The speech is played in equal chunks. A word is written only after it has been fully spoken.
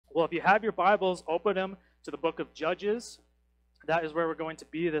Well, if you have your Bibles, open them to the book of Judges. That is where we're going to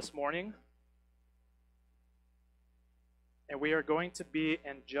be this morning. And we are going to be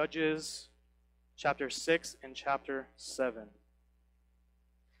in Judges chapter 6 and chapter 7.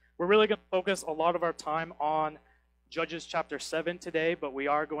 We're really going to focus a lot of our time on Judges chapter 7 today, but we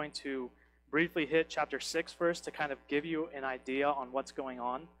are going to briefly hit chapter 6 first to kind of give you an idea on what's going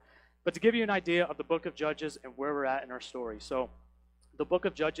on. But to give you an idea of the book of Judges and where we're at in our story. So the book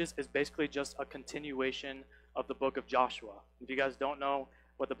of Judges is basically just a continuation of the book of Joshua. If you guys don't know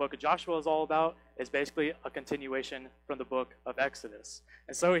what the book of Joshua is all about, it's basically a continuation from the book of Exodus.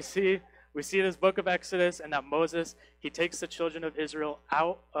 And so we see this book of Exodus, and that Moses, he takes the children of Israel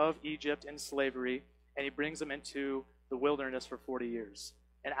out of Egypt in slavery, and he brings them into the wilderness for 40 years.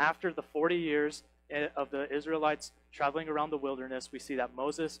 And after the 40 years of the Israelites traveling around the wilderness, we see that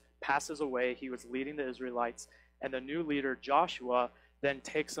Moses passes away. He was leading the Israelites, and the new leader, Joshua, then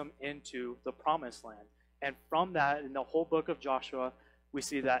takes them into the promised land. And from that, in the whole book of Joshua, we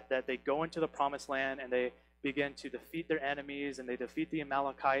see that they go into the promised land and they begin to defeat their enemies, and they defeat the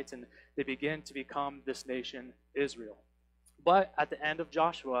Amalekites, and they begin to become this nation, Israel. But at the end of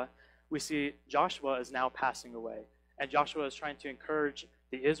Joshua, we see Joshua is now passing away. And Joshua is trying to encourage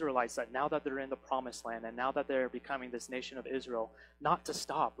the Israelites that now that they're in the promised land and now that they're becoming this nation of Israel, not to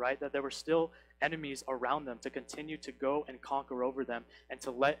stop, right? That there were still enemies around them, to continue to go and conquer over them and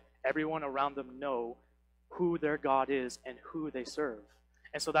to let everyone around them know who their God is and who they serve.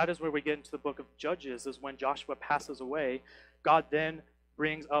 And so that is where we get into the book of Judges, is when Joshua passes away. God then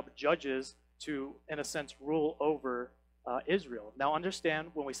brings up judges to, in a sense, rule over Israel. Now understand,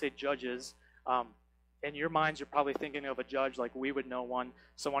 when we say judges, in your minds, you're probably thinking of a judge like we would know one,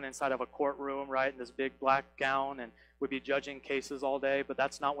 someone inside of a courtroom, right, in this big black gown, and would be judging cases all day, but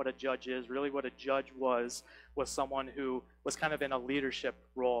that's not what a judge is. Really what a judge was someone who was kind of in a leadership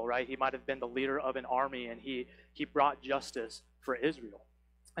role, right? He might have been the leader of an army, and he brought justice for Israel.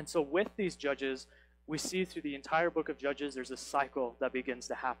 And so with these judges, we see through the entire book of Judges, there's a cycle that begins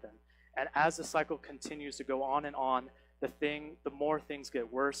to happen. And as the cycle continues to go on and on, the more things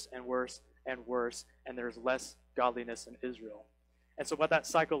get worse and worse and worse, and there's less godliness in Israel. And so what that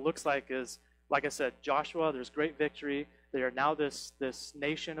cycle looks like is, like I said, Joshua, there's great victory. They are now this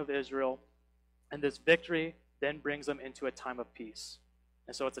nation of Israel, and this victory then brings them into a time of peace.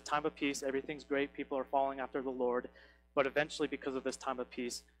 And so it's a time of peace. Everything's great. People are following after the Lord. But eventually, because of this time of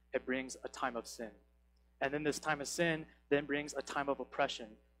peace, it brings a time of sin. And then this time of sin then brings a time of oppression,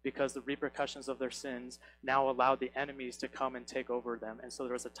 because the repercussions of their sins now allowed the enemies to come and take over them. And so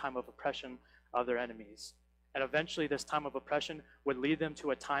there was a time of oppression of their enemies. And eventually this time of oppression would lead them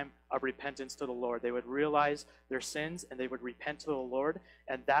to a time of repentance to the Lord. They would realize their sins and they would repent to the Lord.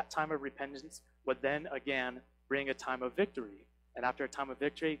 And that time of repentance would then again bring a time of victory. And after a time of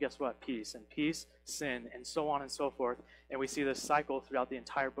victory, guess what? Peace. And peace, sin, and so on and so forth. And we see this cycle throughout the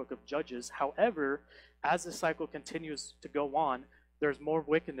entire book of Judges. However, as the cycle continues to go on, there's more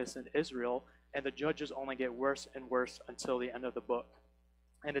wickedness in Israel, and the judges only get worse and worse until the end of the book.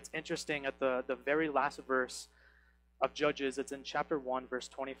 And it's interesting, at the very last verse of Judges, it's in chapter 1, verse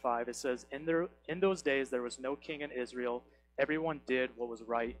 25. It says, in those days there was no king in Israel. Everyone did what was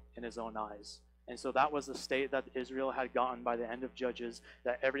right in his own eyes. And so that was the state that Israel had gotten by the end of Judges,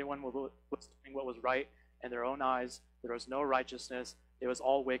 that everyone was doing what was right in their own eyes. There was no righteousness. It was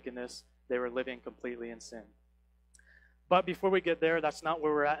all wickedness. They were living completely in sin. But before we get there, that's not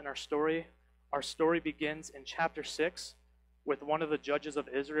where we're at in our story. Our story begins in chapter 6 with one of the judges of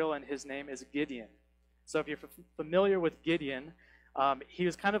Israel, and his name is Gideon. So if you're familiar with Gideon, he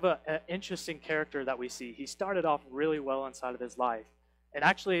was kind of an interesting character that we see. He started off really well inside of his life. And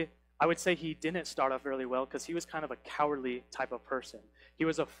actually, I would say he didn't start off really well, because he was kind of a cowardly type of person. He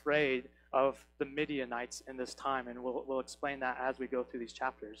was afraid of the Midianites in this time, and we'll explain that as we go through these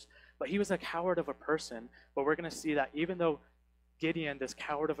chapters. But he was a coward of a person, but we're going to see that even though Gideon, this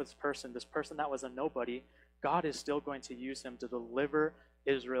coward of a person, this person that was a nobody, God is still going to use him to deliver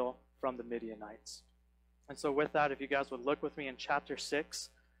Israel from the Midianites. And so with that, if you guys would look with me in chapter 6,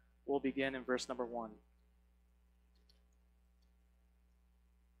 we'll begin in verse number 1.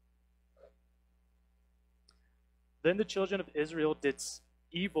 Then the children of Israel did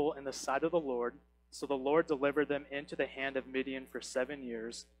evil in the sight of the Lord, so the Lord delivered them into the hand of Midian for 7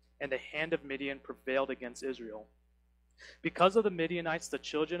 years, and the hand of Midian prevailed against Israel. Because of the Midianites, the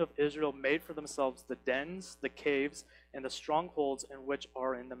children of Israel made for themselves the dens, the caves, and the strongholds in which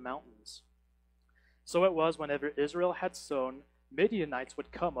are in the mountains. So it was, whenever Israel had sown, Midianites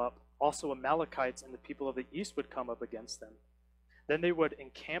would come up, also Amalekites and the people of the east would come up against them. Then they would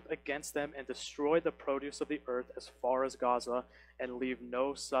encamp against them and destroy the produce of the earth as far as Gaza, and leave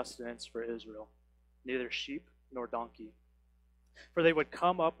no sustenance for Israel, neither sheep nor donkey. For they would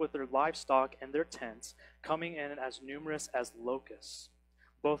come up with their livestock and their tents, coming in as numerous as locusts.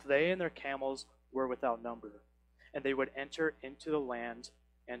 Both they and their camels were without number, and they would enter into the land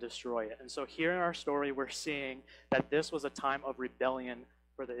and destroy it. And so here in our story, we're seeing that this was a time of rebellion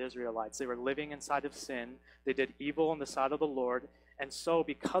for the Israelites. They were living inside of sin. They did evil in the sight of the Lord. And so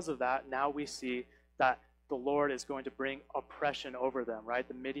because of that, now we see that the Lord is going to bring oppression over them, right?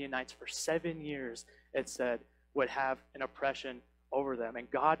 The Midianites for 7 years, it said, would have an oppression over them. And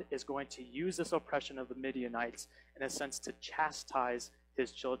God is going to use this oppression of the Midianites, in a sense, to chastise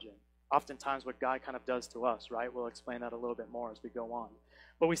his children. Oftentimes what God kind of does to us, right? We'll explain that a little bit more as we go on.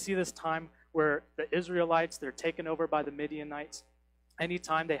 But we see this time where the Israelites, they're taken over by the Midianites.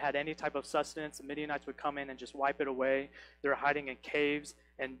 Anytime they had any type of sustenance, the Midianites would come in and just wipe it away. They're hiding in caves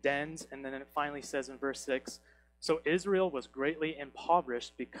and dens. And then it finally says in verse 6, so Israel was greatly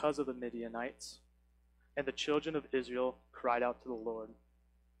impoverished because of the Midianites, and the children of Israel cried out to the Lord.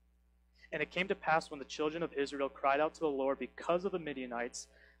 And it came to pass when the children of Israel cried out to the Lord because of the Midianites,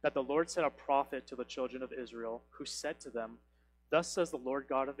 that the Lord sent a prophet to the children of Israel, who said to them, thus says the Lord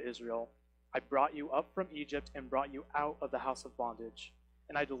God of Israel, I brought you up from Egypt and brought you out of the house of bondage.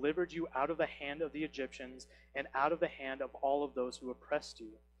 And I delivered you out of the hand of the Egyptians and out of the hand of all of those who oppressed you,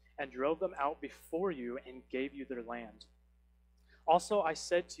 and drove them out before you and gave you their land. Also I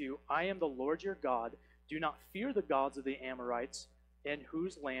said to you, I am the Lord your God. Do not fear the gods of the Amorites, in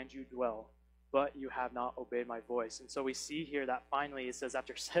whose land you dwell, but you have not obeyed my voice. And so we see here that finally it says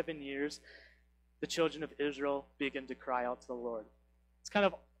after 7 years, the children of Israel begin to cry out to the Lord. It's kind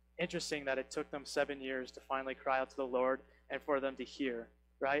of interesting that it took them 7 years to finally cry out to the Lord and for them to hear,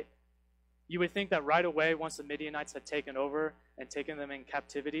 right? You would think that right away, once the Midianites had taken over and taken them in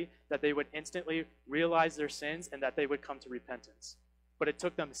captivity, that they would instantly realize their sins and that they would come to repentance. But it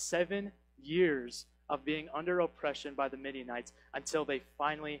took them 7 years of being under oppression by the Midianites until they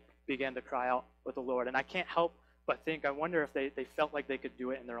finally began to cry out with the Lord. And I can't help but think, I wonder if they felt like they could do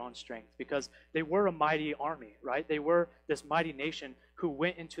it in their own strength, because they were a mighty army, right? They were this mighty nation who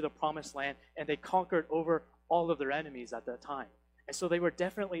went into the promised land, and they conquered over all of their enemies at that time. And so they were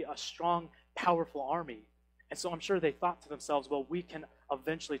definitely a strong, powerful army. And so I'm sure they thought to themselves, well, we can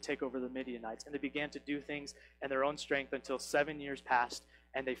eventually take over the Midianites. And they began to do things in their own strength until 7 years passed,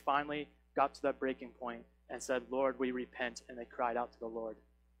 and they finally got to that breaking point and said, Lord, we repent, and they cried out to the Lord.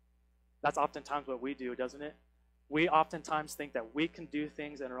 That's oftentimes what we do, doesn't it? We oftentimes think that we can do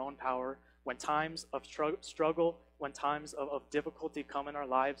things in our own power. When times of struggle, when times of difficulty come in our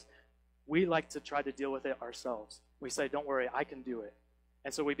lives, we like to try to deal with it ourselves. We say, don't worry, I can do it.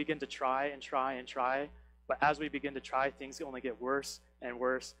 And so we begin to try and try and try. But as we begin to try, things only get worse and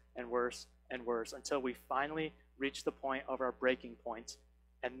worse and worse and worse until we finally reach the point of our breaking point.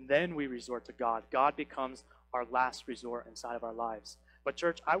 And then we resort to God. God becomes our last resort inside of our lives. But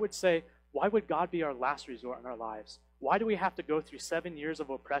church, I would say, why would God be our last resort in our lives? Why do we have to go through 7 years of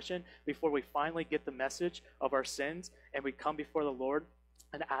oppression before we finally get the message of our sins and we come before the Lord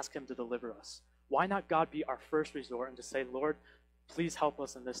and ask him to deliver us? Why not God be our first resort and to say, Lord, please help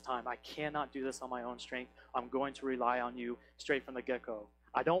us in this time. I cannot do this on my own strength. I'm going to rely on you straight from the get-go.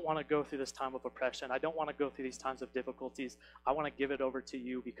 I don't want to go through this time of oppression. I don't want to go through these times of difficulties. I want to give it over to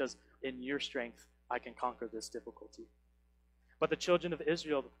you because in your strength, I can conquer this difficulty. But the children of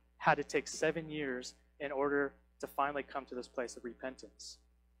Israel had to take 7 years in order to finally come to this place of repentance.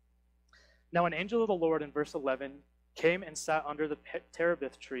 Now an angel of the Lord, in verse 11, came and sat under the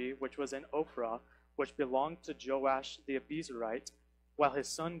terebinth tree, which was in Ophrah, which belonged to Joash the Abiezrite, while his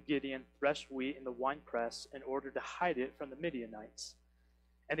son Gideon threshed wheat in the winepress in order to hide it from the Midianites.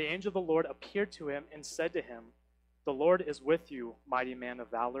 And the angel of the Lord appeared to him and said to him, the Lord is with you, mighty man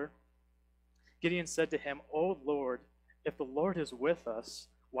of valor. Gideon said to him, O Lord, if the Lord is with us,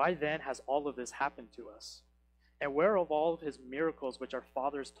 why then has all of this happened to us? And where are all of his miracles which our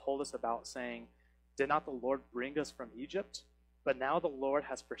fathers told us about, saying, did not the Lord bring us from Egypt? But now the Lord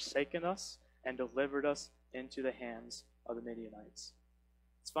has forsaken us and delivered us into the hands of the Midianites.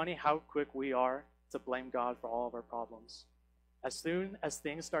 It's funny how quick we are to blame God for all of our problems. As soon as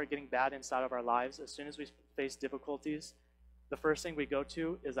things start getting bad inside of our lives, as soon as we face difficulties, the first thing we go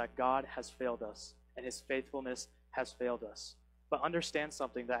to is that God has failed us and his faithfulness has failed us. But understand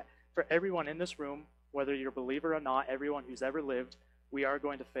something, that for everyone in this room, whether you're a believer or not, everyone who's ever lived, we are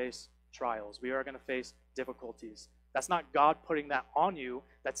going to face trials. We are going to face difficulties. That's not God putting that on you.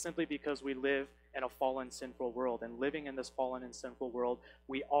 That's simply because we live in a fallen, sinful world. And living in this fallen and sinful world,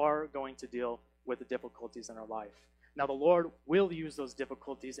 we are going to deal with the difficulties in our life. Now, the Lord will use those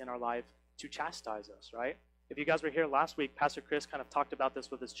difficulties in our life to chastise us, right? If you guys were here last week, Pastor Chris kind of talked about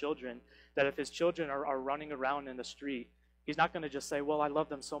this with his children, that if his children are running around in the street, he's not going to just say, well, I love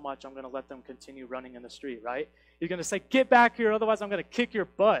them so much, I'm going to let them continue running in the street, right? He's going to say, get back here, otherwise I'm going to kick your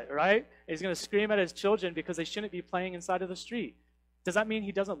butt, right? And he's going to scream at his children because they shouldn't be playing inside of the street. Does that mean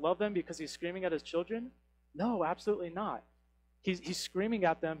he doesn't love them because he's screaming at his children? No, absolutely not. He's screaming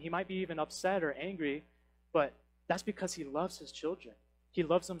at them. He might be even upset or angry, but that's because he loves his children. He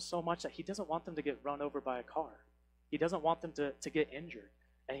loves them so much that he doesn't want them to get run over by a car. He doesn't want them to get injured.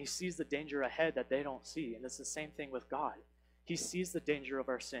 And he sees the danger ahead that they don't see. And it's the same thing with God. He sees the danger of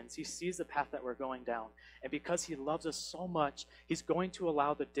our sins. He sees the path that we're going down. And because he loves us so much, he's going to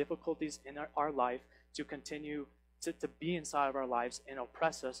allow the difficulties in our life to continue to be inside of our lives and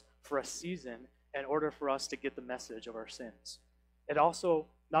oppress us for a season in order for us to get the message of our sins. It also,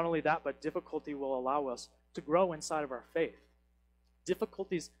 not only that, but difficulty will allow us to grow inside of our faith.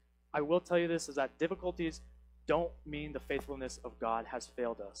 Difficulties, I will tell you this, is that difficulties don't mean the faithfulness of God has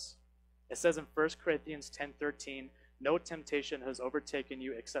failed us. It says in 1 Corinthians 10:13, no temptation has overtaken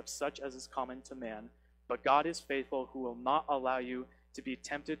you except such as is common to man, but God is faithful, who will not allow you to be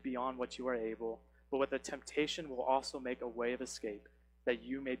tempted beyond what you are able, but with the temptation will also make a way of escape, that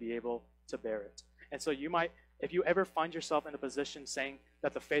you may be able to bear it. And so you might, if you ever find yourself in a position saying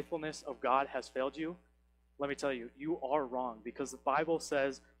that the faithfulness of God has failed you, let me tell you, you are wrong, because the Bible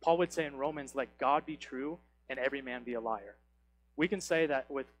says, Paul would say in Romans, let God be true and every man be a liar. We can say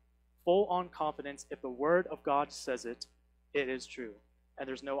that with full-on confidence, if the Word of God says it, it is true, and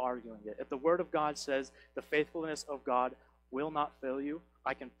there's no arguing it. If the Word of God says the faithfulness of God will not fail you,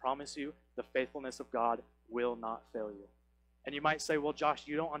 I can promise you the faithfulness of God will not fail you. And you might say, well, Josh,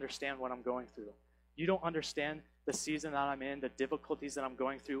 you don't understand what I'm going through. You don't understand the season that I'm in, the difficulties that I'm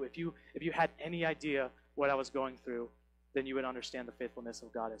going through. If you had any idea what I was going through, then you would understand the faithfulness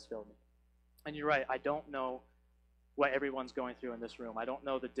of God has failed me. And you're right, I don't know what everyone's going through in this room. I don't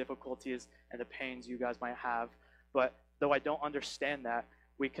know the difficulties and the pains you guys might have, but though I don't understand that,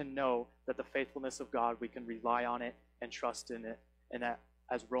 we can know that the faithfulness of God, we can rely on it and trust in it, and that,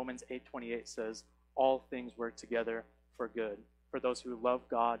 as Romans 8:28 says, all things work together for good, for those who love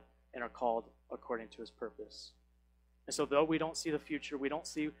God and are called according to his purpose. And so though we don't see the future, we don't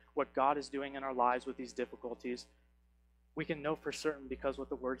see what God is doing in our lives with these difficulties, we can know for certain, because what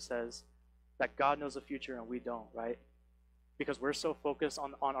the Word says, that God knows the future and we don't, right? Because we're so focused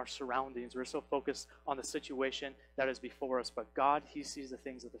on our surroundings. We're so focused on the situation that is before us. But God, he sees the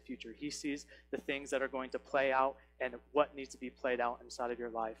things of the future. He sees the things that are going to play out and what needs to be played out inside of your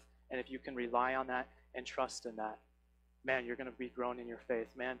life. And if you can rely on that and trust in that, man, you're going to be grown in your faith.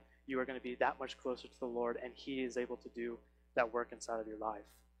 Man, you are going to be that much closer to the Lord, and he is able to do that work inside of your life.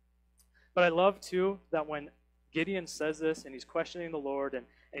 But I love, too, that when Gideon says this and he's questioning the Lord and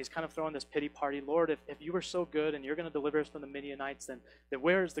he's kind of throwing this pity party, Lord, if you were so good and you're going to deliver us from the Midianites, then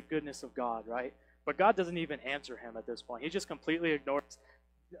where is the goodness of God, right? But God doesn't even answer him at this point. He just completely ignores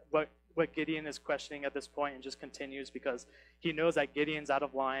what Gideon is questioning at this point and just continues, because he knows that Gideon's out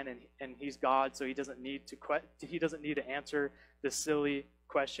of line and he's God, so he doesn't need to answer this silly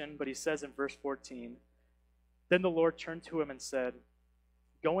question. But he says in verse 14, then the Lord turned to him and said,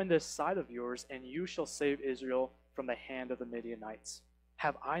 go in this side of yours, and you shall save Israel from the hand of the Midianites.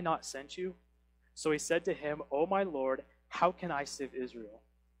 Have I not sent you? So he said to him, O my Lord, how can I save Israel?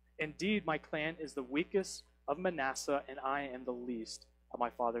 Indeed, my clan is the weakest of Manasseh, and I am the least of my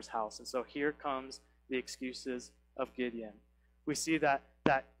father's house. And so here comes the excuses of Gideon. We see that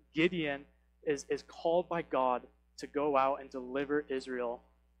Gideon is called by God to go out and deliver Israel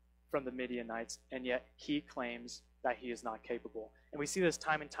from the Midianites, and yet he claims that he is not capable. And we see this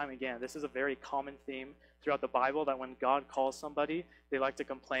time and time again. This is a very common theme throughout the Bible, that when God calls somebody, they like to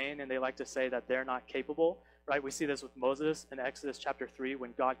complain and they like to say that they're not capable, right? We see this with Moses in Exodus chapter 3,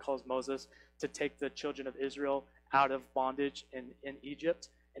 when God calls Moses to take the children of Israel out of bondage in Egypt,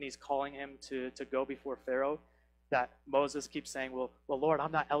 and he's calling him to go before Pharaoh, that Moses keeps saying, well, Lord,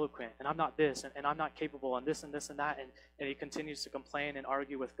 I'm not eloquent, and I'm not this, and I'm not capable, and this and this and that, and he continues to complain and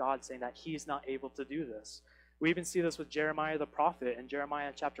argue with God, saying that he's not able to do this. We even see this with Jeremiah the prophet in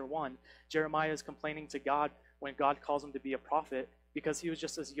Jeremiah chapter 1. Jeremiah is complaining to God when God calls him to be a prophet, because he was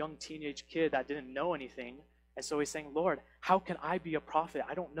just this young teenage kid that didn't know anything. And so he's saying, Lord, how can I be a prophet?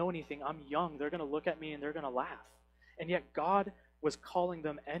 I don't know anything. I'm young. They're going to look at me and they're going to laugh. And yet God was calling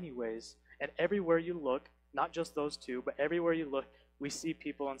them anyways. And everywhere you look, not just those two, but everywhere you look, we see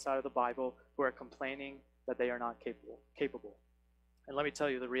people inside of the Bible who are complaining that they are not capable. And let me tell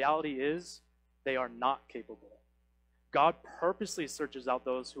you, the reality is they are not capable. God purposely searches out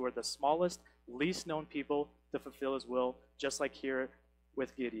those who are the smallest, least known people to fulfill his will, just like here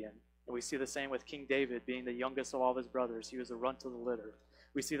with Gideon. And we see the same with King David, being the youngest of all of his brothers. He was a runt of the litter.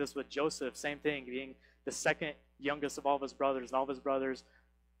 We see this with Joseph, same thing, being the second youngest of all of his brothers, and all of his brothers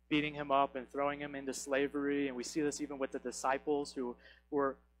beating him up and throwing him into slavery. And we see this even with the disciples who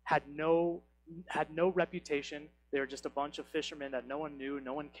had no reputation. They were just a bunch of fishermen that no one knew,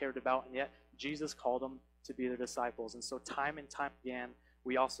 no one cared about, and yet Jesus called them to be their disciples. And so time and time again,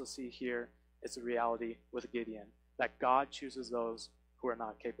 we also see here it's a reality with Gideon, that God chooses those who are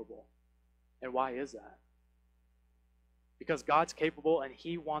not capable. And why is that? Because God's capable and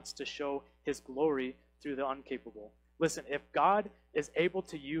he wants to show his glory through the incapable. Listen, if God is able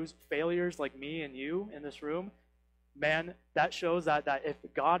to use failures like me and you in this room, man, that shows that if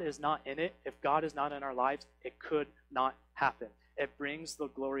God is not in it, if God is not in our lives, it could not happen. It brings the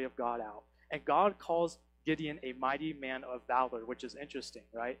glory of God out. And God calls Gideon a mighty man of valor, which is interesting,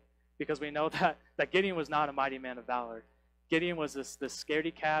 right? Because we know that Gideon was not a mighty man of valor. Gideon was this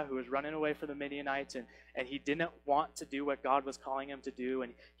scaredy cat who was running away from the Midianites, and he didn't want to do what God was calling him to do,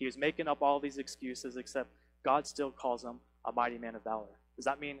 and he was making up all these excuses, except God still calls him a mighty man of valor. Does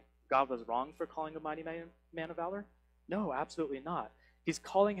that mean God was wrong for calling a mighty man of valor? No, absolutely not. He's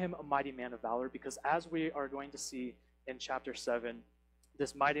calling him a mighty man of valor because, as we are going to see in chapter 7,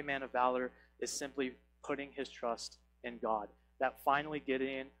 this mighty man of valor is simply putting his trust in God. That finally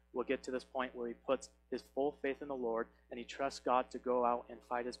Gideon will get to this point where he puts his full faith in the Lord and he trusts God to go out and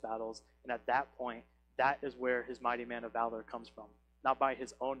fight his battles. And at that point, that is where his mighty man of valor comes from. Not by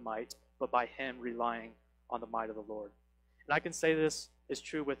his own might, but by him relying on the might of the Lord. And I can say this is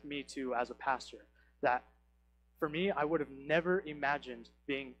true with me too as a pastor, that for me, I would have never imagined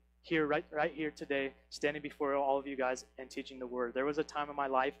being here, right here today, standing before all of you guys and teaching the word. There was a time in my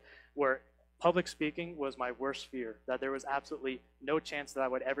life where public speaking was my worst fear, that there was absolutely no chance that I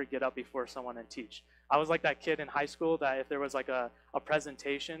would ever get up before someone and teach. I was like that kid in high school that if there was like a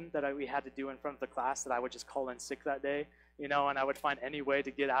presentation that we had to do in front of the class, that I would just call in sick that day, and I would find any way to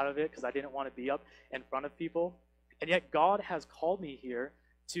get out of it because I didn't want to be up in front of people. And yet God has called me here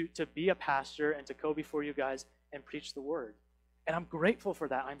to be a pastor and to go before you guys and preach the word. And I'm grateful for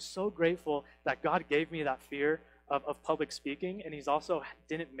that. I'm so grateful that God gave me that fear of public speaking, and he's also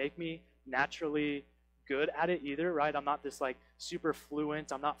didn't make me naturally good at it either, right? I'm not this like super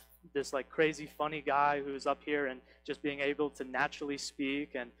fluent. I'm not this like crazy funny guy who's up here and just being able to naturally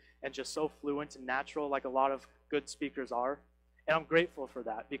speak and just so fluent and natural like a lot of good speakers are. And I'm grateful for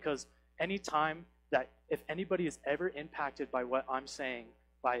that, because anytime that if anybody is ever impacted by what I'm saying,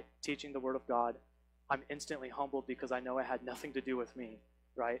 by teaching the word of God, I'm instantly humbled because I know it had nothing to do with me,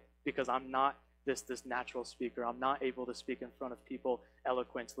 right? Because I'm not this natural speaker. I'm not able to speak in front of people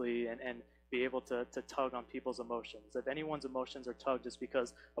eloquently and be able to tug on people's emotions. If anyone's emotions are tugged, it's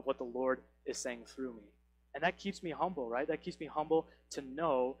because of what the Lord is saying through me. And that keeps me humble, right? That keeps me humble to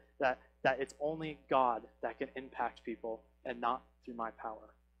know that it's only God that can impact people and not through my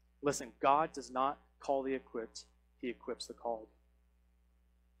power. Listen, God does not call the equipped, he equips the called.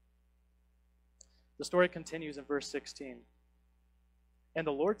 The story continues in verse 16. And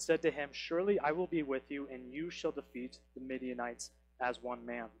the Lord said to him, surely I will be with you, and you shall defeat the Midianites as one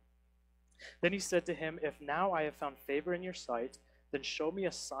man. Then he said to him, if now I have found favor in your sight, then show me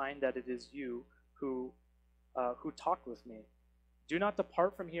a sign that it is you who talk with me. Do not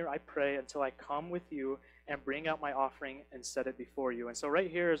depart from here, I pray, until I come with you and bring out my offering and set it before you. And so right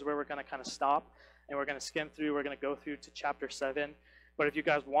here is where we're going to kind of stop, and we're going to skim through. We're going to go through to chapter 7. But if you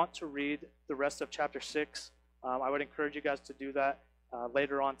guys want to read the rest of chapter 6, I would encourage you guys to do that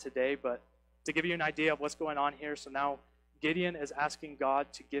later on today. But to give you an idea of what's going on here, so now Gideon is asking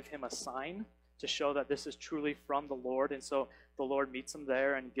God to give him a sign to show that this is truly from the Lord. And so the Lord meets him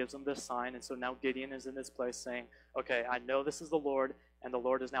there and gives him this sign. And so now Gideon is in this place saying, okay, I know this is the Lord, and the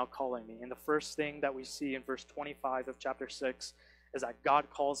Lord is now calling me. And the first thing that we see in verse 25 of chapter 6 is that God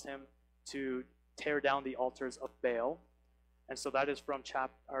calls him to tear down the altars of Baal. And so that is from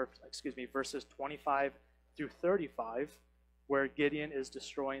verses 25 through 35, where Gideon is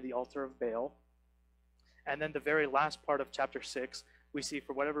destroying the altar of Baal. And then the very last part of chapter 6, we see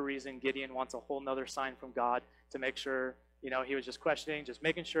for whatever reason, Gideon wants a whole nother sign from God to make sure, he was just questioning, just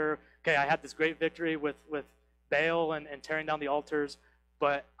making sure, okay, I had this great victory with Baal and tearing down the altars,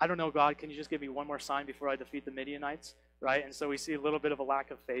 but I don't know, God, can you just give me one more sign before I defeat the Midianites, right? And so we see a little bit of a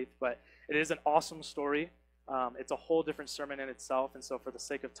lack of faith, but it is an awesome story. It's a whole different sermon in itself, and so for the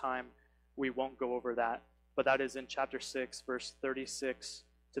sake of time, we won't go over that. But that is in chapter 6, verse 36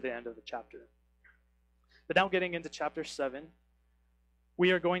 to the end of the chapter. But now getting into chapter 7,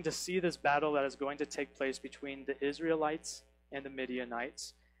 we are going to see this battle that is going to take place between the Israelites and the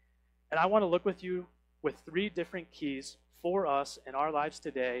Midianites. And I want to look with you with 3 different keys for us in our lives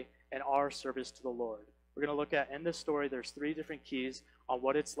today and our service to the Lord. We're going to look at, in this story, there's 3 different keys on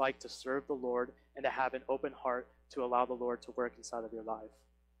what it's like to serve the Lord and to have an open heart to allow the Lord to work inside of your life.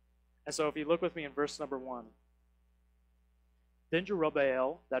 And so if you look with me in verse number 1, then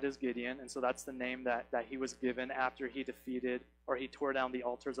Jerubbaal, that is Gideon, and so that's the name that he was given after he defeated, or he tore down the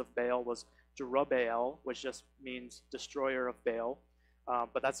altars of Baal, was Jerubbaal, which just means destroyer of Baal.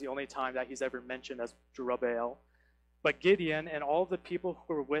 But that's the only time that he's ever mentioned as Jerubbaal. But Gideon and all the people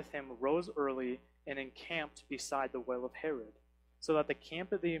who were with him rose early and encamped beside the well of Harod, so that the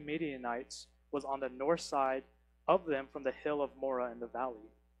camp of the Midianites was on the north side of them from the hill of Moreh in the valley.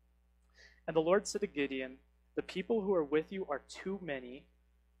 And the Lord said to Gideon, the people who are with you are too many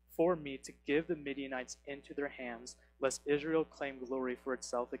for me to give the Midianites into their hands, lest Israel claim glory for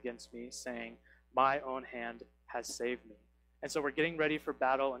itself against me, saying, my own hand has saved me. And so we're getting ready for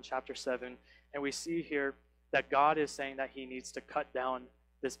battle in chapter 7, and we see here that God is saying that he needs to cut down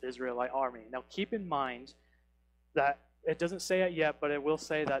this Israelite army. Now keep in mind that it doesn't say it yet, but it will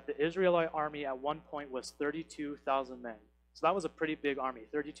say that the Israelite army at one point was 32,000 men. So that was a pretty big army,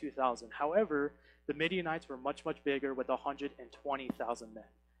 32,000. However, the Midianites were much, much bigger with 120,000 men.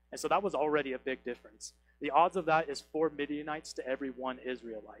 And so that was already a big difference. The odds of that is 4 Midianites to every 1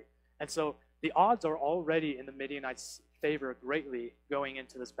 Israelite. And so the odds are already in the Midianites' favor greatly going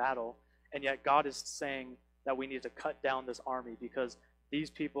into this battle. And yet God is saying that we need to cut down this army because these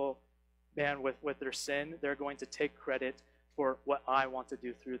people, man, with their sin, they're going to take credit for what I want to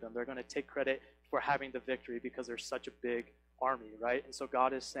do through them. They're going to take credit for having the victory because they're such a big army, right? And so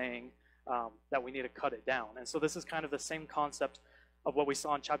God is saying that we need to cut it down. And so this is kind of the same concept of what we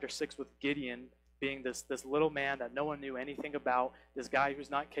saw in chapter 6 with Gideon being this little man that no one knew anything about, this guy who's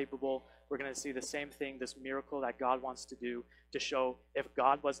not capable. We're going to see the same thing, this miracle that God wants to do to show if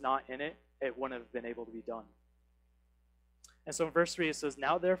God was not in it, it wouldn't have been able to be done. And so in verse 3 it says,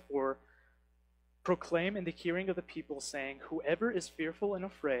 now therefore proclaim in the hearing of the people, saying, whoever is fearful and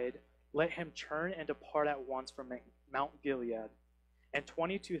afraid, let him turn and depart at once from Mount Gilead. And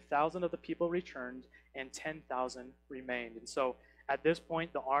 22,000 of the people returned, and 10,000 remained. And so at this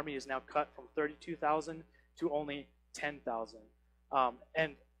point, the army is now cut from 32,000 to only 10,000.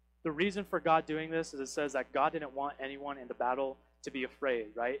 And the reason for God doing this is it says that God didn't want anyone in the battle to be afraid,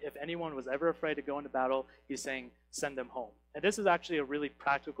 right? If anyone was ever afraid to go into battle, he's saying, send them home. And this is actually a really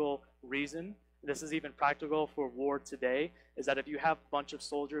practical reason. This is even practical for war today, is that if you have a bunch of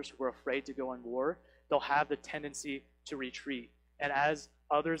soldiers who are afraid to go in war, they'll have the tendency to retreat. And as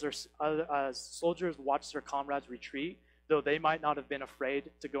soldiers watch their comrades retreat, though they might not have been afraid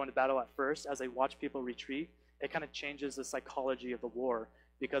to go into battle at first, as they watch people retreat, it kind of changes the psychology of the war,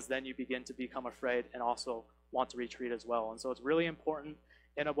 because then you begin to become afraid and also want to retreat as well. And so it's really important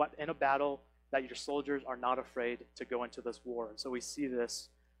in a battle that your soldiers are not afraid to go into this war. And so we see this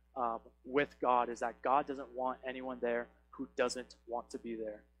with God, is that God doesn't want anyone there who doesn't want to be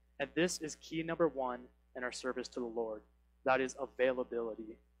there. And this is key number 1 in our service to the Lord. That is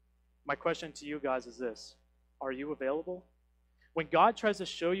availability. My question to you guys is this: are you available? When God tries to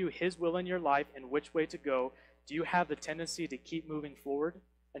show you his will in your life and which way to go, do you have the tendency to keep moving forward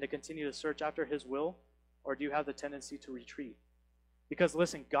and to continue to search after his will? Or do you have the tendency to retreat? Because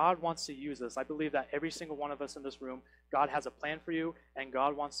listen, God wants to use us. I believe that every single one of us in this room, God has a plan for you, and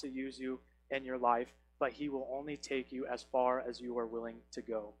God wants to use you in your life, but he will only take you as far as you are willing to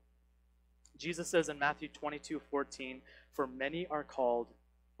go. Jesus says in Matthew 22:14, for many are called,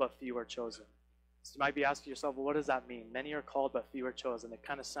 but few are chosen. So you might be asking yourself, well, what does that mean? Many are called, but few are chosen. It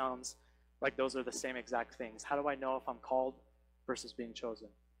kind of sounds like those are the same exact things. How do I know if I'm called versus being chosen?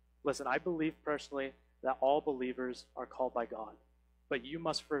 Listen, I believe personally that all believers are called by God, but you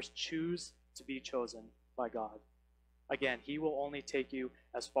must first choose to be chosen by God. Again, he will only take you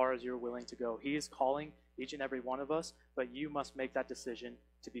as far as you're willing to go. He is calling each and every one of us, but you must make that decision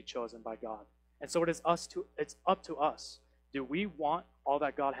to be chosen by God. And so it's up to us. Do we want all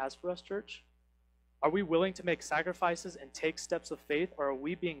that God has for us, church? Are we willing to make sacrifices and take steps of faith, or are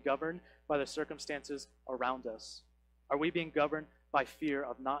we being governed by the circumstances around us? Are we being governed by fear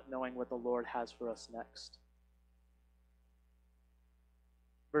of not knowing what the Lord has for us next?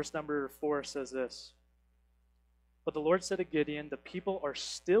 Verse number 4 says this: but the Lord said to Gideon, the people are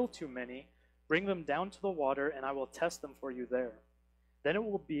still too many. Bring them down to the water, and I will test them for you there. Then it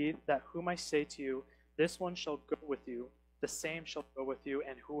will be that whom I say to you, this one shall go with you, the same shall go with you,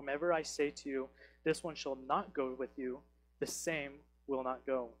 and whomever I say to you, this one shall not go with you, the same will not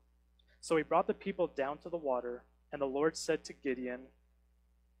go. So he brought the people down to the water, and the Lord said to Gideon,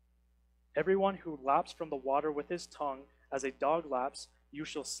 everyone who laps from the water with his tongue, as a dog laps, you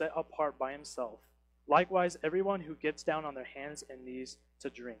shall set apart by himself. Likewise, everyone who gets down on their hands and knees to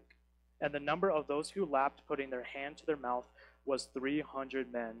drink. And the number of those who lapped, putting their hand to their mouth, was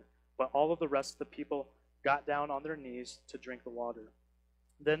 300 men. But all of the rest of the people got down on their knees to drink the water.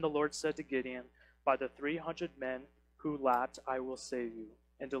 Then the Lord said to Gideon, by the 300 men who lapped, I will save you,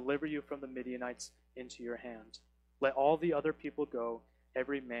 and deliver you from the Midianites into your hand. Let all the other people go,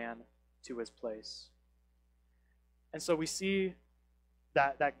 every man to his place. And so we see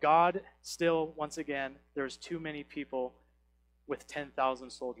that God still, once again, there's too many people with 10,000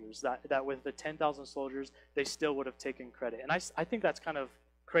 soldiers. That with the 10,000 soldiers, they still would have taken credit. And I think that's kind of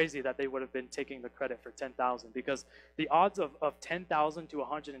crazy that they would have been taking the credit for 10,000, because the odds of 10,000 to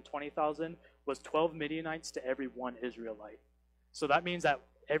 120,000 was 12 Midianites to every one Israelite. So that means that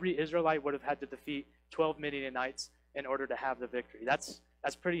every Israelite would have had to defeat 12 Midianites in order to have the victory. That's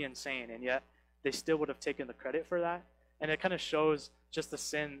pretty insane, and yet they still would have taken the credit for that. And it kind of shows just the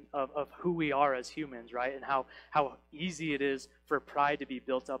sin of who we are as humans, right? And how easy it is for pride to be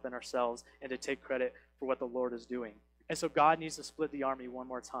built up in ourselves and to take credit for what the Lord is doing. And so God needs to split the army one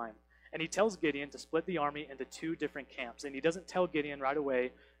more time. And he tells Gideon to split the army into two different camps. And he doesn't tell Gideon right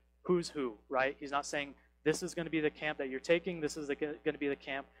away who's who, right? He's not saying, this is going to be the camp that you're taking, this is going to be the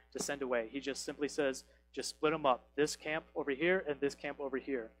camp to send away. He just simply says, just split them up. This camp over here and this camp over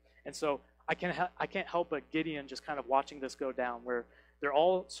here. And so I can't help but Gideon just kind of watching this go down, where they're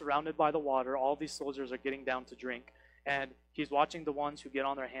all surrounded by the water. All these soldiers are getting down to drink. And he's watching the ones who get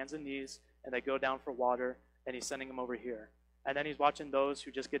on their hands and knees and they go down for water, and he's sending them over here. And then he's watching those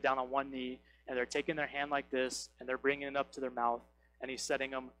who just get down on one knee and they're taking their hand like this and they're bringing it up to their mouth, and he's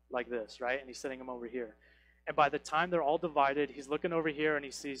setting them like this, right? And he's setting them over here. And by the time they're all divided, he's looking over here and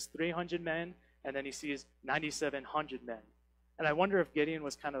he sees 300 men, and then he sees 9,700 men. And I wonder if Gideon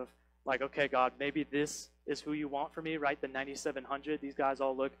was kind of like, okay, God, maybe this is who you want for me, right? The 9,700, these guys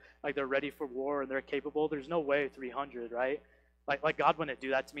all look like they're ready for war and they're capable. There's no way 300, right? Like God wouldn't do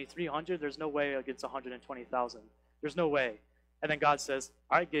that to me. 300, there's no way against 120,000. There's no way. And then God says,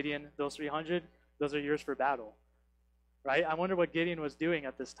 all right, Gideon, those 300, those are yours for battle, right? I wonder what Gideon was doing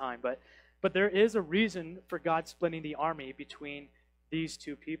at this time. But there is a reason for God splitting the army between these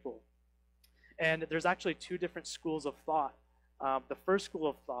two people. And there's actually two different schools of thought. The first school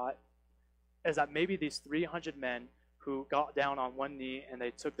of thought is that maybe these 300 men who got down on one knee and they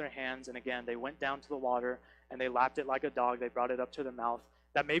took their hands, and again, they went down to the water and they lapped it like a dog, they brought it up to their mouth,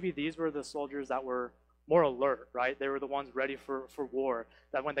 that maybe these were the soldiers that were more alert, right? They were the ones ready for war,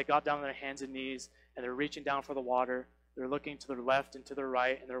 that when they got down on their hands and knees and they're reaching down for the water, they're looking to their left and to their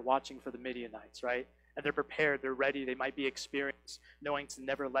right, and they're watching for the Midianites, right? And they're prepared, they're ready, they might be experienced, knowing to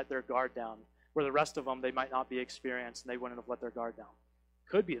never let their guard down. Where the rest of them, they might not be experienced and they wouldn't have let their guard down.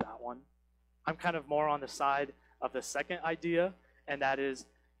 Could be that one. I'm kind of more on the side of the second idea, and that is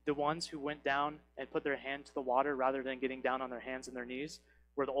the ones who went down and put their hand to the water rather than getting down on their hands and their knees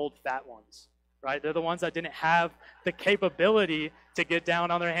were the old fat ones, right? They're the ones that didn't have the capability to get down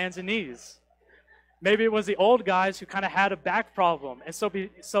on their hands and knees. Maybe it was the old guys who kind of had a back problem, and so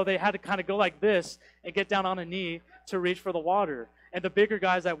they had to kind of go like this and get down on a knee to reach for the water. And the bigger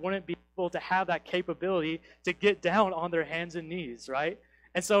guys that wouldn't be able to have that capability to get down on their hands and knees, right?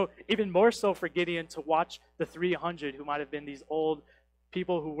 And so even more so for Gideon to watch the 300 who might have been these old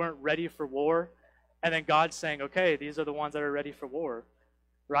people who weren't ready for war, and then God saying, okay, these are the ones that are ready for war,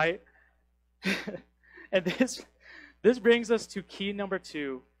 right? And this brings us to key number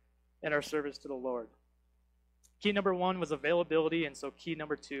 2 in our service to the Lord. Key number 1 was availability, and so key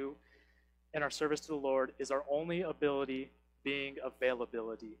number 2 in our service to the Lord is our only ability being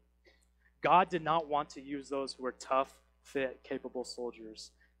availability. God did not want to use those who were tough, fit, capable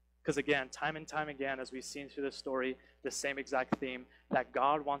soldiers. Because again, time and time again, as we've seen through this story, the same exact theme, that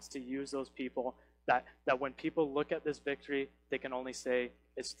God wants to use those people, that when people look at this victory, they can only say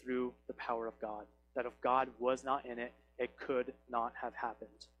it's through the power of God. That if God was not in it, it could not have happened.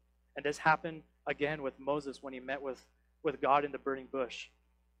 And this happened again with Moses when he met with God in the burning bush.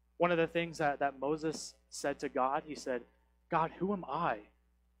 One of the things that Moses said to God, he said, God, who am I?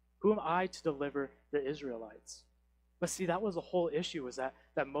 Who am I to deliver the Israelites? But see, that was the whole issue, was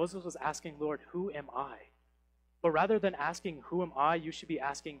that Moses was asking, Lord, who am I? But rather than asking, who am I, you should be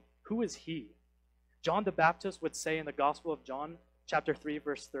asking, who is he? John the Baptist would say in the Gospel of John, chapter 3,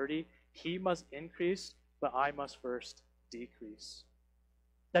 verse 30, he must increase, but I must first decrease.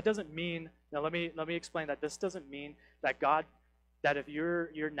 That doesn't mean, now let me explain that. This doesn't mean that if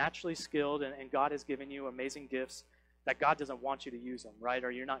you're naturally skilled and God has given you amazing gifts, that God doesn't want you to use them, right? Or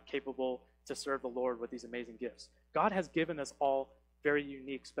you're not capable to serve the Lord with these amazing gifts. God has given us all very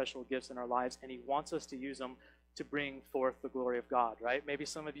unique, special gifts in our lives, and he wants us to use them to bring forth the glory of God, right? Maybe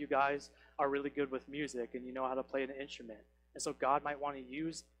some of you guys are really good with music and you know how to play an instrument. And so God might want to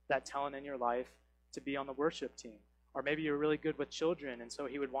use that talent in your life to be on the worship team. Or maybe you're really good with children, and so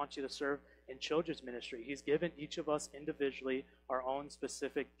he would want you to serve in children's ministry. He's given each of us individually our own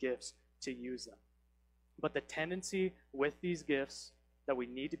specific gifts to use them. But the tendency with these gifts that we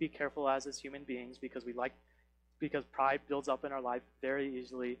need to be careful as human beings, because pride builds up in our life very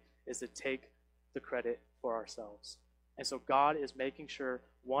easily, is to take the credit for ourselves. And so God is making sure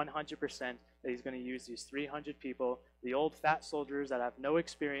 100% that he's going to use these 300 people, the old fat soldiers that have no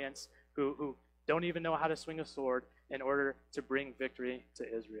experience, who don't even know how to swing a sword, in order to bring victory to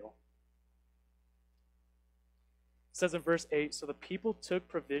Israel. It says in verse 8, so the people took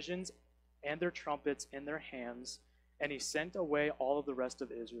provisions and their trumpets in their hands, and he sent away all of the rest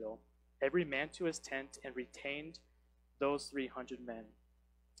of Israel, every man to his tent, and retained those 300 men.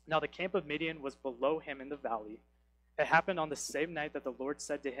 Now the camp of Midian was below him in the valley. It happened on the same night that the Lord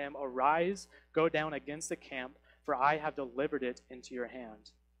said to him, arise, go down against the camp, for I have delivered it into your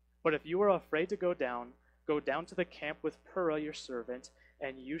hand. But if you are afraid to go down to the camp with Purah your servant,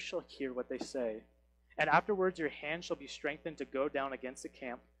 and you shall hear what they say. And afterwards your hand shall be strengthened to go down against the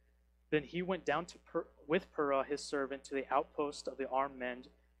camp. Then he went down with Purah his servant to the outpost of the armed men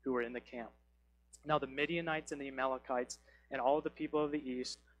who were in the camp. Now the Midianites and the Amalekites and all of the people of the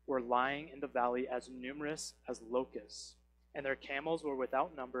east were lying in the valley as numerous as locusts, and their camels were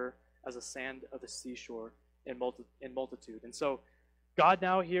without number as the sand of the seashore in multitude. And so God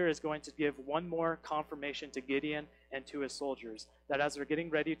now here is going to give one more confirmation to Gideon and to his soldiers, that as they're getting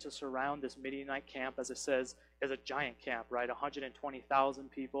ready to surround this Midianite camp, as it says, is a giant camp, right?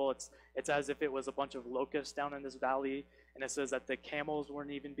 120,000 people. It's as if it was a bunch of locusts down in this valley. And it says that the camels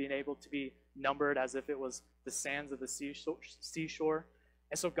weren't even being able to be numbered, as if it was the sands of the seashore.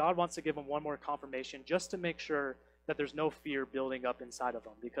 And so God wants to give them one more confirmation, just to make sure that there's no fear building up inside of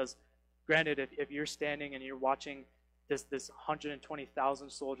them. Because granted, if you're standing and you're watching this 120,000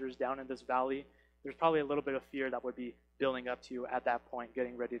 soldiers down in this valley, there's probably a little bit of fear that would be building up to you at that point,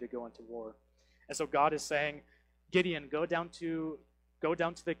 getting ready to go into war. And so God is saying, Gideon, go down to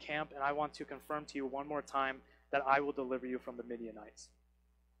the camp, and I want to confirm to you one more time that I will deliver you from the Midianites.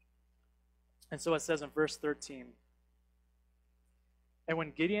 And so it says in verse 13, and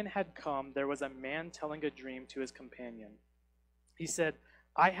when Gideon had come, there was a man telling a dream to his companion. He said,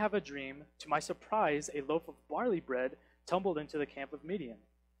 I have a dream. To my surprise, a loaf of barley bread tumbled into the camp of Midian.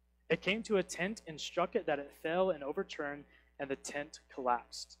 It came to a tent and struck it that it fell and overturned, and the tent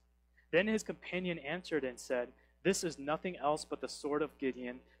collapsed. Then his companion answered and said, this is nothing else but the sword of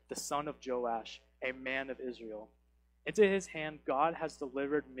Gideon, the son of Joash, a man of Israel. Into his hand God has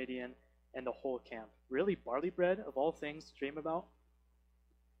delivered Midian and the whole camp. Really, barley bread of all things to dream about?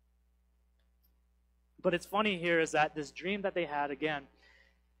 But it's funny here is that this dream that they had, again,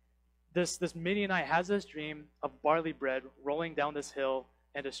 this Midianite has this dream of barley bread rolling down this hill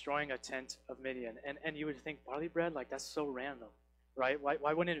and destroying a tent of Midian. And you would think, barley bread? Like, that's so random, right?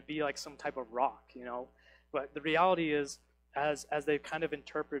 Why wouldn't it be like some type of rock, you know? But the reality is, as they've kind of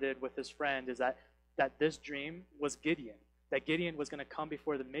interpreted with his friend, is that this dream was Gideon. That Gideon was going to come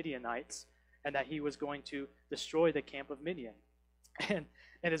before the Midianites, and that he was going to destroy the camp of Midian. And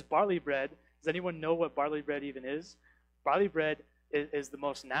his barley bread, does anyone know what barley bread even is? Barley bread is the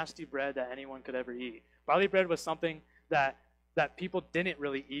most nasty bread that anyone could ever eat. Barley bread was something that people didn't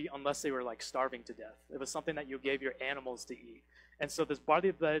really eat unless they were like starving to death. It was something that you gave your animals to eat. And so this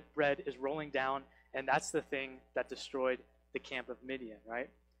barley bread is rolling down, and that's the thing that destroyed the camp of Midian, right?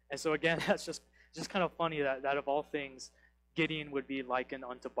 And so again, that's just kind of funny that of all things, Gideon would be likened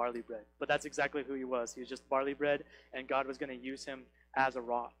unto barley bread. But that's exactly who he was. He was just barley bread, and God was going to use him as a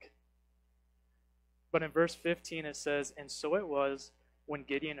rock. But in verse 15 it says, and so it was when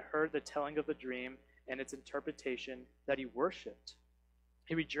Gideon heard the telling of the dream and its interpretation that he worshipped.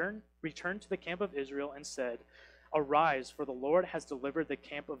 He returned to the camp of Israel and said, arise, for the Lord has delivered the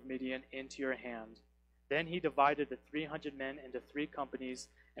camp of Midian into your hand. Then he divided the 300 men into 3 companies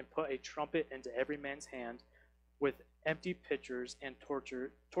and put a trumpet into every man's hand with empty pitchers and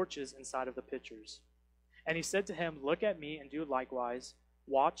torches inside of the pitchers. And he said to him, look at me and do likewise.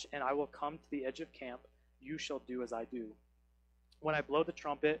 Watch, and I will come to the edge of camp. You shall do as I do. When I blow the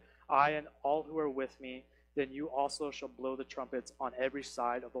trumpet, I and all who are with me, then you also shall blow the trumpets on every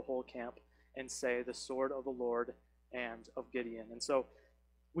side of the whole camp, and say, the sword of the Lord and of Gideon. And so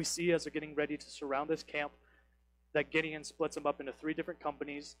we see as they're getting ready to surround this camp that Gideon splits them up into 3 different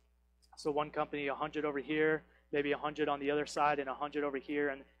companies. So one company, 100 over here, maybe 100 on the other side, and 100 over here,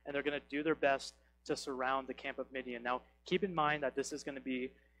 and they're going to do their best to surround the camp of Midian. Now, keep in mind that this is going to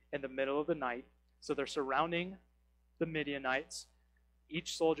be in the middle of the night, So they're surrounding the Midianites.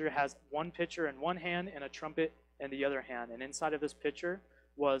 Each soldier has one pitcher in one hand and a trumpet in the other hand. And inside of this pitcher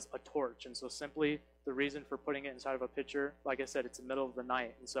was a torch. And so simply the reason for putting it inside of a pitcher, like I said, it's the middle of the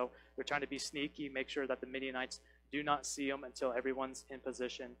night. And so they're trying to be sneaky, make sure that the Midianites do not see them until everyone's in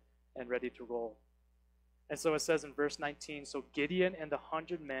position and ready to roll. And so it says in verse 19, so Gideon and the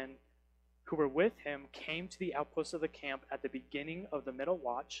 100 men who were with him came to the outposts of the camp at the beginning of the middle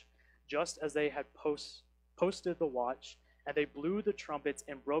watch, just as they had posted the watch, and they blew the trumpets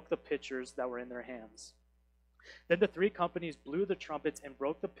and broke the pitchers that were in their hands. Then the three companies blew the trumpets and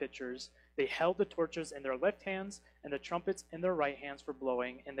broke the pitchers. They held the torches in their left hands and the trumpets in their right hands for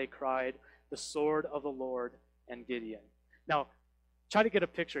blowing, and they cried, the sword of the Lord and Gideon. Now, try to get a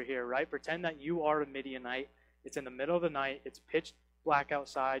picture here, right? Pretend that you are a Midianite. It's in the middle of the night. It's pitch black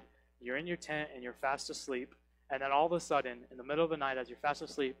outside. You're in your tent and you're fast asleep. And then all of a sudden, in the middle of the night, as you're fast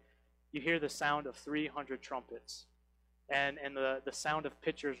asleep, you hear the sound of 300 trumpets. And the sound of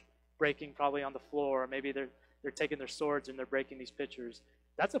pitchers breaking probably on the floor. Or maybe they're taking their swords and they're breaking these pitchers.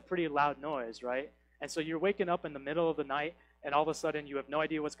 That's a pretty loud noise, right? And so you're waking up in the middle of the night, and all of a sudden you have no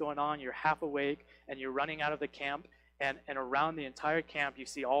idea what's going on. You're half awake, and you're running out of the camp. And around the entire camp, you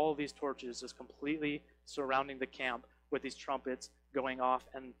see all of these torches just completely surrounding the camp with these trumpets going off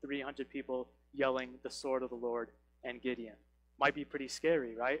and 300 people yelling, the sword of the Lord and Gideon. Might be pretty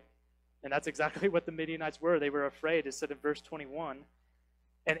scary, right? And that's exactly what the Midianites were. They were afraid. It said in verse 21,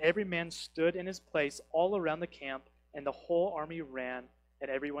 and every man stood in his place all around the camp, and the whole army ran, and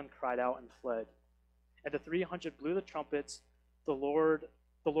everyone cried out and fled. And the 300 blew the trumpets. The Lord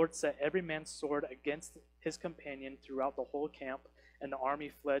set every man's sword against his companion throughout the whole camp, and the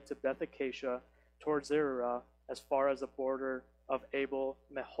army fled to Beth-Acacia towards Zerah, as far as the border of Abel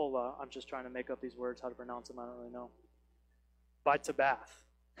Meholah. I'm just trying to make up these words, how to pronounce them, I don't really know. By Tabath.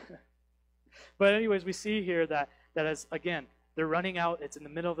 But anyways, we see here that as, again, they're running out, it's in the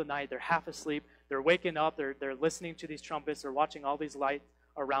middle of the night, they're half asleep, they're waking up, they're listening to these trumpets, they're watching all these lights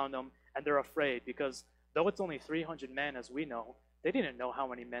around them, and they're afraid because though it's only 300 men, as we know, they didn't know how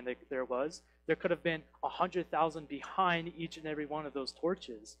many men there was. There could have been 100,000 behind each and every one of those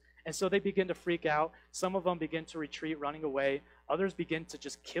torches. And so they begin to freak out. Some of them begin to retreat, running away. Others begin to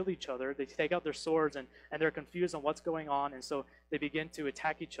just kill each other. They take out their swords, and they're confused on what's going on, and so they begin to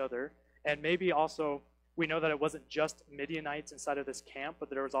attack each other. And maybe also, we know that it wasn't just Midianites inside of this camp, but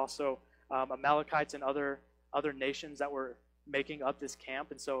there was also Amalekites and other nations that were making up this camp.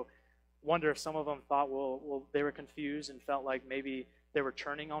 And so wonder if some of them thought, well, they were confused and felt like maybe they were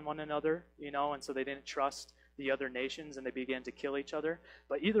turning on one another, and so they didn't trust the other nations and they began to kill each other.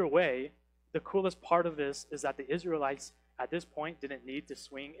 But either way, the coolest part of this is that the Israelites at this point didn't need to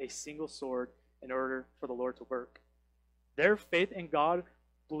swing a single sword in order for the Lord to work. Their faith in God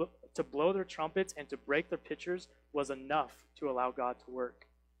to blow their trumpets and to break their pitchers was enough to allow God to work.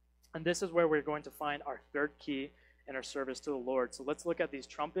 And this is where we're going to find our third key in our service to the Lord. So let's look at these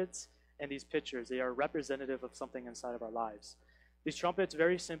trumpets and these pitchers. They are representative of something inside of our lives. These trumpets,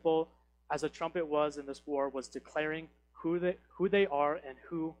 very simple, as a trumpet was in this war, was declaring who they are and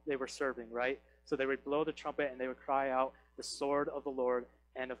who they were serving, right? So they would blow the trumpet and they would cry out, the sword of the Lord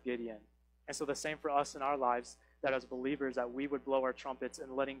and of Gideon. And so the same for us in our lives, that as believers, that we would blow our trumpets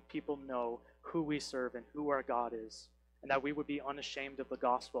and letting people know who we serve and who our God is, and that we would be unashamed of the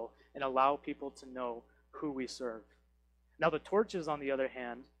gospel and allow people to know who we serve. Now the torches, on the other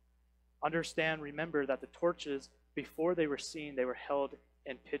hand, remember that the torches, before they were seen, they were held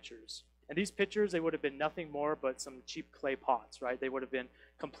in pitchers. And these pitchers, they would have been nothing more but some cheap clay pots, right? They would have been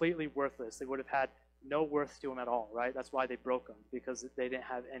completely worthless. They would have had no worth to them at all, right? That's why they broke them, because they didn't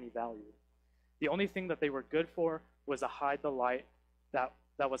have any value. The only thing that they were good for was to hide the light that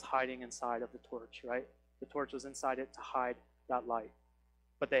was hiding inside of the torch, right? The torch was inside it to hide that light.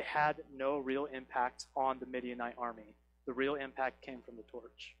 But they had no real impact on the Midianite army. The real impact came from the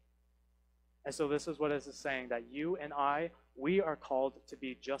torch. And so this is what it is saying, that you and I, we are called to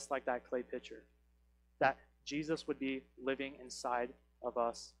be just like that clay pitcher. That Jesus would be living inside of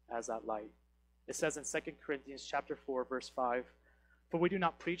us as that light. It says in 2 Corinthians chapter 4, verse 5, for we do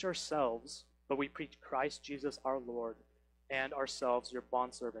not preach ourselves, but we preach Christ Jesus our Lord, and ourselves your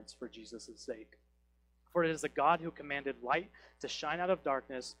bondservants for Jesus' sake. For it is the God who commanded light to shine out of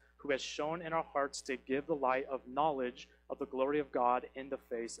darkness, who has shone in our hearts to give the light of knowledge of the glory of God in the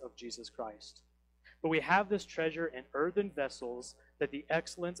face of Jesus Christ. But we have this treasure in earthen vessels, that the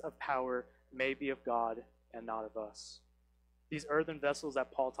excellence of power may be of God and not of us. These earthen vessels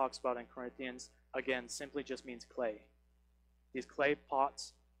that Paul talks about in Corinthians, again, simply just means clay. These clay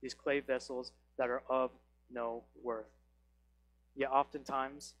pots, these clay vessels that are of no worth. Yet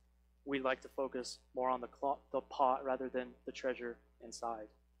oftentimes, we like to focus more on the pot rather than the treasure inside.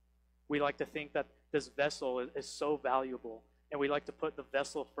 We like to think that this vessel is so valuable, and we like to put the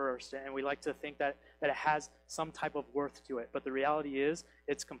vessel first, and we like to think that it has some type of worth to it. But the reality is,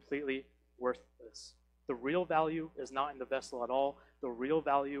 it's completely worthless. The real value is not in the vessel at all. The real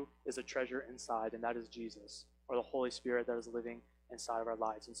value is a treasure inside, and that is Jesus, or the Holy Spirit that is living inside of our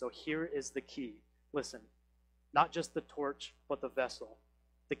lives. And so here is the key. Listen, not just the torch, but the vessel.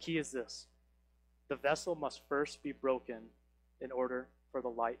 The key is this: the vessel must first be broken in order for the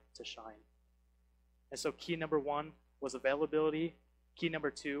light to shine. And so key number one was availability. Key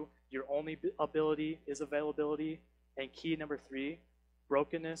number two, your only ability is availability. And key number three,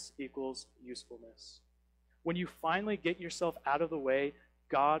 brokenness equals usefulness. When you finally get yourself out of the way,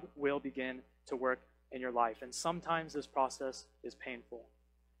 God will begin to work in your life. And sometimes this process is painful.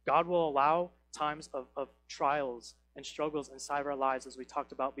 God will allow times of trials and struggles inside of our lives, as we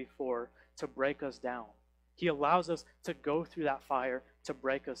talked about before, to break us down. He allows us to go through that fire to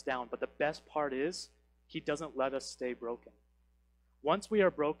break us down. But the best part is, he doesn't let us stay broken. Once we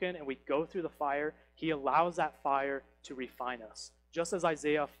are broken and we go through the fire, he allows that fire to refine us. Just as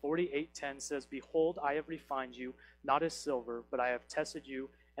Isaiah 48:10 says, "Behold, I have refined you, not as silver, but I have tested you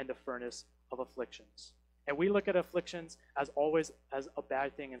in the furnace of afflictions." And we look at afflictions as always as a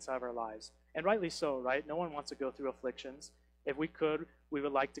bad thing inside of our lives. And rightly so, right? No one wants to go through afflictions. If we could, we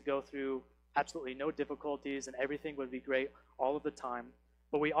would like to go through absolutely no difficulties and everything would be great all of the time.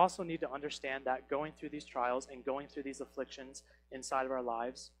 But we also need to understand that going through these trials and going through these afflictions inside of our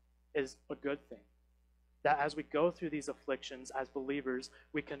lives is a good thing. That as we go through these afflictions as believers,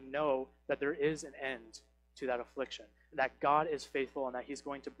 we can know that there is an end to that affliction, and that God is faithful, and that he's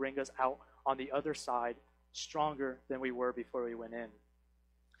going to bring us out on the other side stronger than we were before we went in.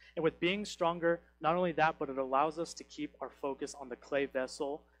 And with being stronger, not only that, but it allows us to keep our focus on the clay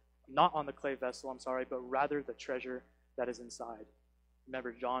vessel, not on the clay vessel, but rather the treasure that is inside.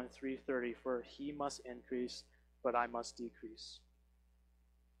 Remember John 3:30, "For he must increase, but I must decrease."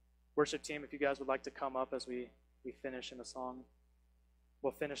 Worship team, if you guys would like to come up as we finish in a song.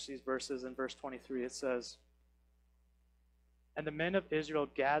 We'll finish these verses in verse 23. It says, "And the men of Israel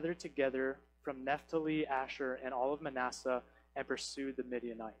gathered together from Naphtali, Asher, and all of Manasseh, and pursued the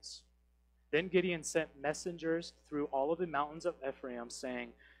Midianites. Then Gideon sent messengers through all of the mountains of Ephraim,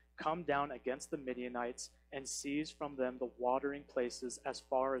 saying, 'Come down against the Midianites and seize from them the watering places as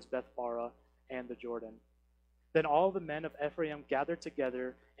far as Bethbara and the Jordan.' Then all the men of Ephraim gathered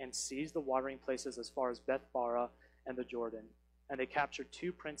together and seized the watering places as far as Bethbara and the Jordan. And they captured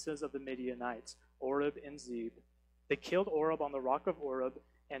 2 princes of the Midianites, Oreb and Zeb. They killed Oreb on the rock of Oreb,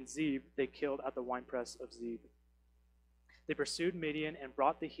 and Zeb they killed at the winepress of Zeb. They pursued Midian and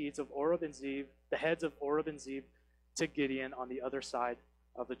brought the heads of Oreb and Zeb, to Gideon on the other side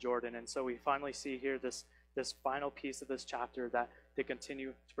of the Jordan." And so we finally see here this final piece of this chapter, that they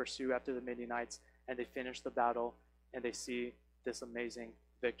continue to pursue after the Midianites, and they finish the battle, and they see this amazing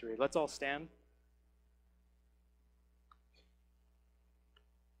victory. Let's all stand.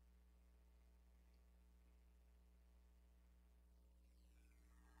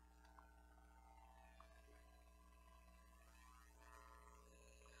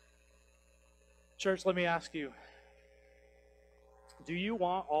 Church, let me ask you, do you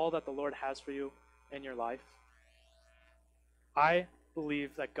want all that the Lord has for you in your life? I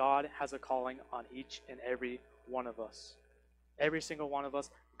believe that God has a calling on each and every one of us. Every single one of us,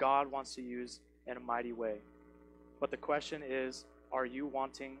 God wants to use in a mighty way. But the question is, are you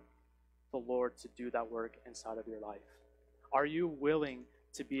wanting the Lord to do that work inside of your life? Are you willing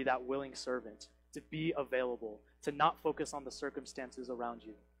to be that willing servant, to be available, to not focus on the circumstances around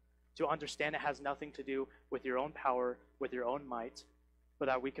you, to understand it has nothing to do with your own power, with your own might, but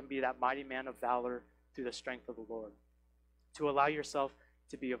that we can be that mighty man of valor through the strength of the Lord? To allow yourself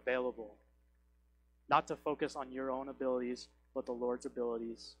to be available, not to focus on your own abilities, but the Lord's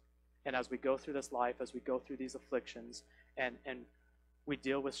abilities. And as we go through this life, as we go through these afflictions, and we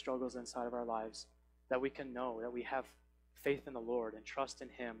deal with struggles inside of our lives, that we can know that we have faith in the Lord and trust in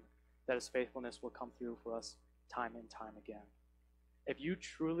him, that his faithfulness will come through for us time and time again. If you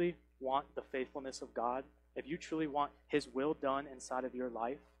truly want the faithfulness of God, if you truly want his will done inside of your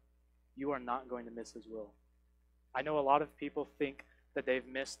life, you are not going to miss his will. I know a lot of people think that they've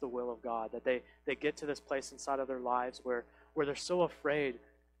missed the will of God, that they get to this place inside of their lives where they're so afraid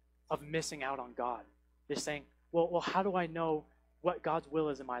of missing out on God. They're saying, well, how do I know what God's will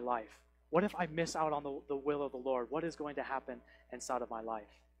is in my life? What if I miss out on the will of the Lord? What is going to happen inside of my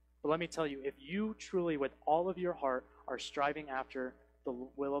life? But let me tell you, if you truly, with all of your heart, are striving after the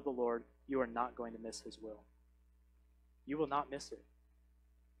will of the Lord, you are not going to miss his will. You will not miss it.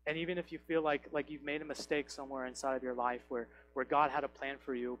 And even if you feel like you've made a mistake somewhere inside of your life where God had a plan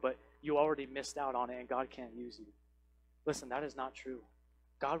for you, but you already missed out on it and God can't use you. Listen, that is not true.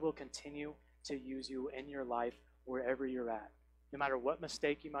 God will continue to use you in your life wherever you're at. No matter what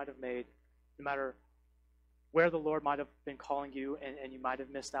mistake you might have made, no matter where the Lord might have been calling you and you might have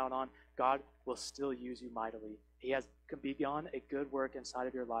missed out on, God will still use you mightily. He has begun a good work inside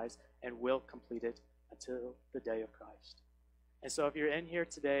of your lives and will complete it until the day of Christ. And so if you're in here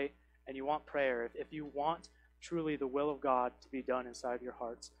today and you want prayer, if you want truly the will of God to be done inside of your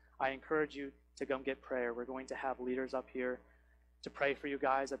hearts, I encourage you to come get prayer. We're going to have leaders up here to pray for you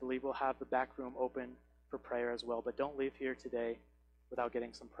guys. I believe we'll have the back room open for prayer as well. But don't leave here today without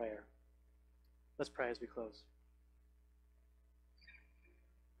getting some prayer. Let's pray as we close.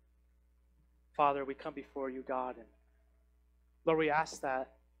 Father, we come before you, God, and Lord, we ask that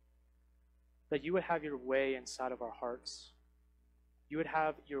you would have your way inside of our hearts. You would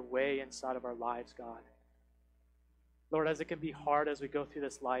have your way inside of our lives, God. Lord, as it can be hard as we go through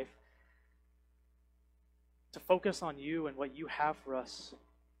this life, to focus on you and what you have for us,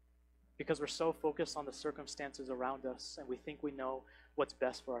 because we're so focused on the circumstances around us and we think we know what's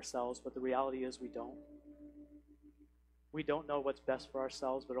best for ourselves, but the reality is we don't. We don't know what's best for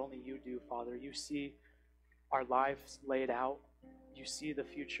ourselves, but only you do, Father. You see our lives laid out. You see the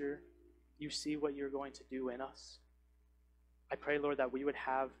future. You see what you're going to do in us. I pray, Lord, that we would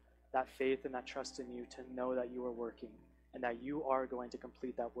have that faith and that trust in you to know that you are working and that you are going to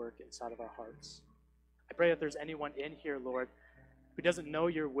complete that work inside of our hearts. I pray if there's anyone in here, Lord, who doesn't know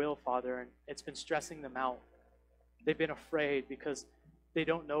your will, Father, and it's been stressing them out. They've been afraid because they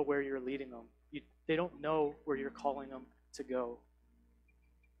don't know where you're leading them. They don't know where you're calling them to go.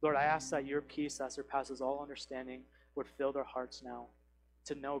 Lord, I ask that your peace that surpasses all understanding would fill their hearts now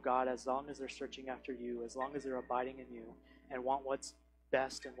to know, God, as long as they're searching after you, as long as they're abiding in you and want what's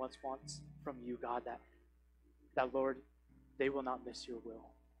best and what's wants from you, God, that Lord, they will not miss your will.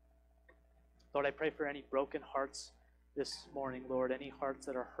 Lord, I pray for any broken hearts this morning, Lord, any hearts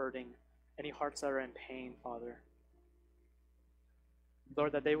that are hurting, any hearts that are in pain, Father.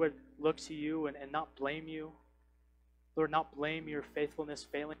 Lord, that they would look to you and not blame you. Lord, not blame your faithfulness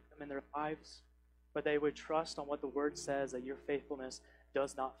failing them in their lives, but they would trust on what the word says, that your faithfulness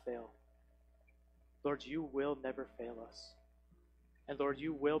does not fail. Lord, you will never fail us. And Lord,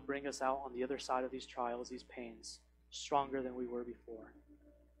 you will bring us out on the other side of these trials, these pains, stronger than we were before.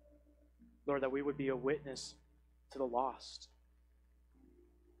 Lord, that we would be a witness to the lost.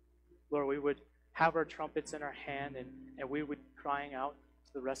 Lord, we would have our trumpets in our hand and we would be crying out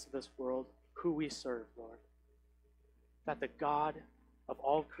to the rest of this world who we serve, Lord. That the God of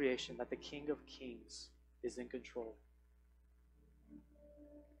all creation, that the King of Kings is in control.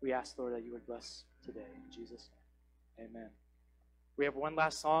 We ask, Lord, that you would bless today. In Jesus' name, amen. We have one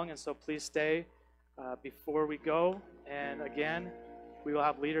last song, and so please stay before we go. And again, we will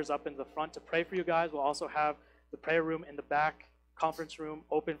have leaders up in the front to pray for you guys. We'll also have the prayer room in the back, conference room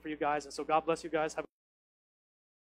open for you guys. And so God bless you guys. Have